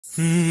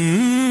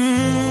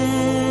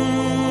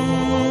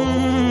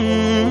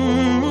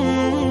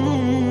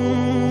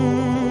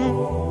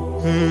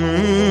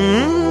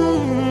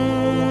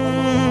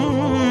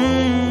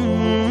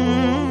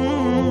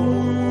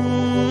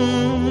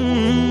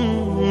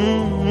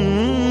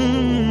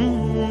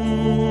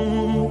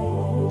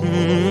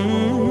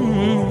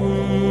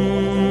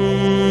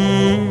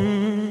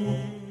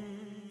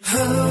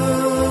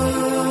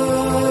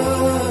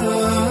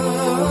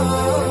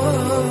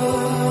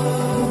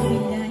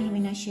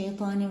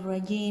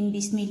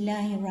بسم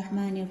الله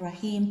الرحمن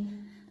الرحيم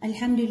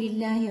الحمد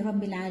لله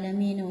رب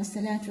العالمين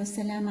والصلاة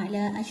والسلام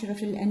على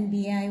أشرف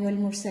الأنبياء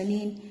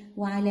والمرسلين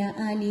وعلى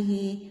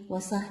آله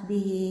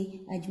وصحبه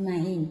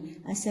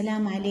أجمعين.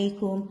 السلام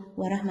عليكم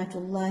ورحمة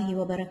الله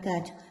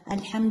وبركاته.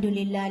 الحمد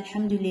لله.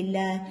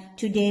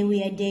 Today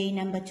we are day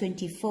number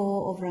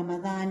 24 of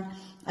Ramadan.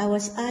 Our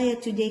ayah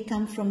today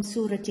comes from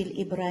Surah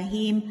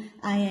Al-Ibrahim,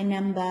 ayah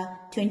number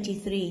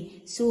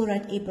 23.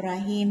 Surah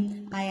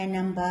Ibrahim, ayah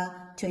number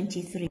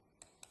 23.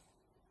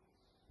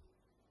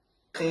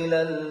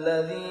 خلال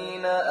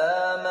الذين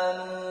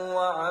آمنوا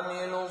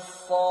وعملوا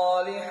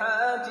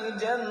الصالحات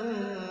جنات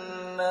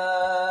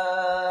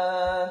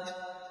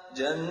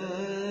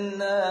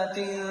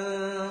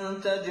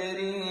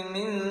تجري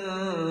من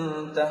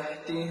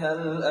تحتها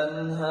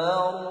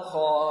الأنهار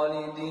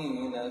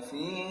خالدين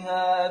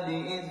فيها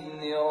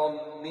بإذن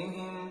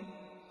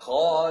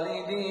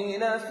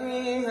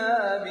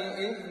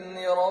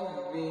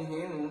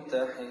ربهم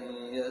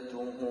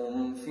تحيتهم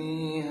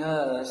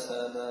فيها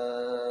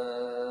سلام.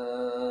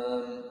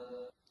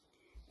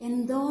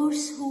 And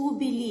those who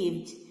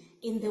believed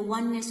in the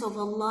oneness of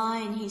Allah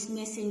and His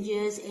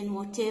messengers and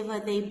whatever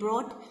they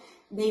brought,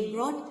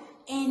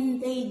 and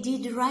they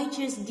did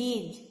righteous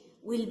deed,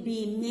 will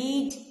be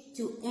made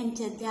to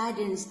enter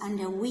gardens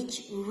under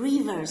which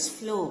rivers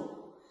flow,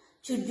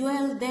 to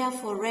dwell there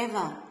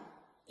forever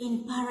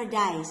in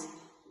paradise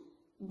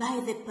by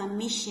the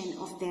permission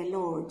of their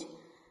Lord.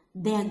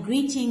 Their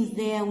greetings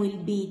there will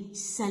be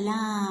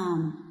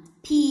salam,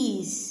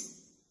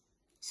 peace.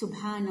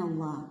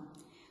 Subhanallah.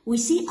 We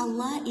see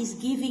Allah is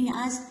giving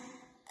us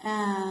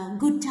a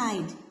good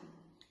tide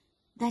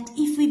that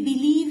if we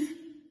believe,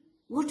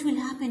 what will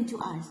happen to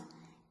us?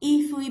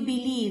 If we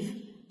believe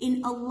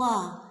in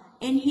Allah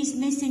and His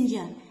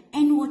messenger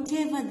and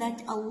whatever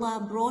that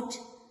Allah brought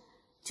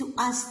to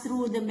us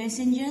through the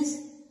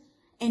messengers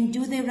and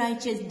do the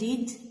righteous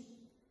deeds,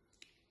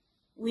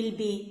 will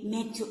be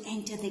made to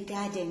enter the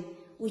garden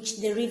which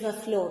the river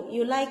flow.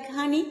 You like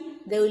honey?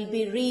 There will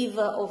be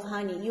river of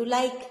honey. You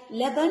like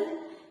Lebanon?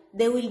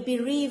 There will be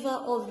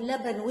river of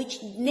Lebanon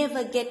which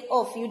never get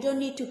off. You don't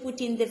need to put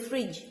in the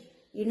fridge,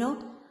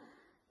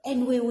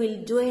 and we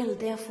will dwell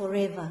there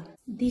forever.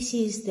 This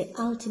is the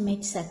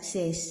ultimate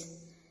success.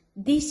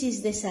 This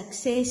is the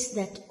success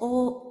that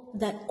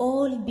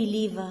all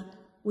believer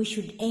we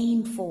should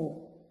aim for.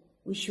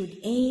 We should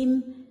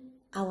aim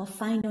our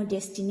final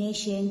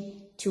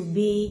destination to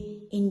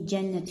be in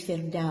Jannat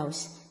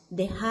Firdaus,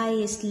 the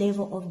highest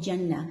level of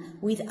Jannah,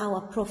 with our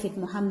Prophet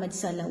Muhammad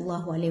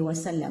sallallahu alaihi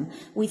wasallam,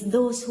 with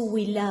those who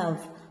we love,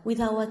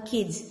 with our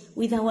kids,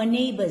 with our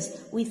neighbors,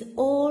 with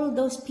all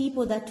those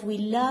people that we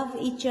love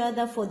each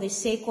other for the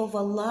sake of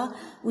Allah.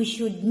 We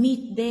should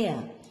meet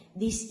there.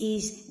 This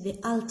is the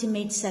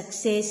ultimate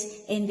success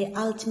and the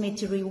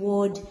ultimate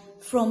reward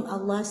from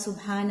Allah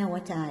subhanahu wa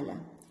ta'ala.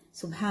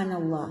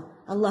 Subhanallah.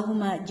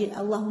 Allahumma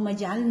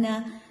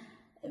ja'alna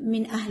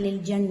min ahli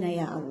al-jannah,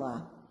 ya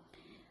Allah.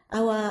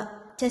 Our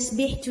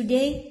tasbih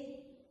today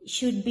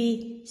should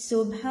be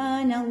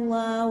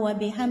Subhanallah wa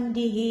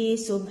bihamdihi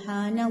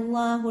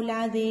Subhanallahul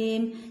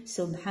Azim,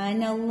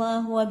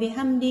 Subhanallah wa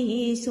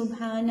bihamdihi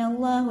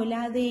Subhanallahul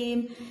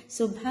Azim,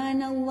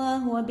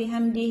 Subhanallah wa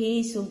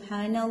bihamdihi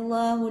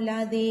Subhanallahul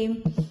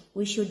Azim.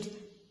 We should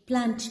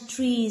plant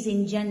trees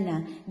in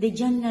Jannah, the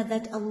Jannah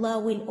that Allah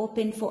will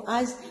open for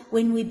us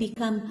when we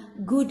become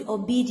good,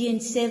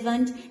 obedient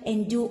servant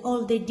and do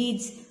all the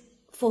deeds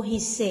for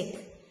His sake.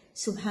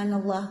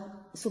 Subhanallah.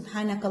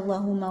 سبحانك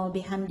اللهم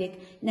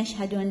وبحمدك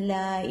نشهد أن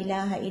لا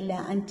إله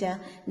إلا أنت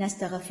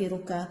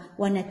نستغفرك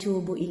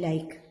ونتوب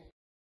إليك.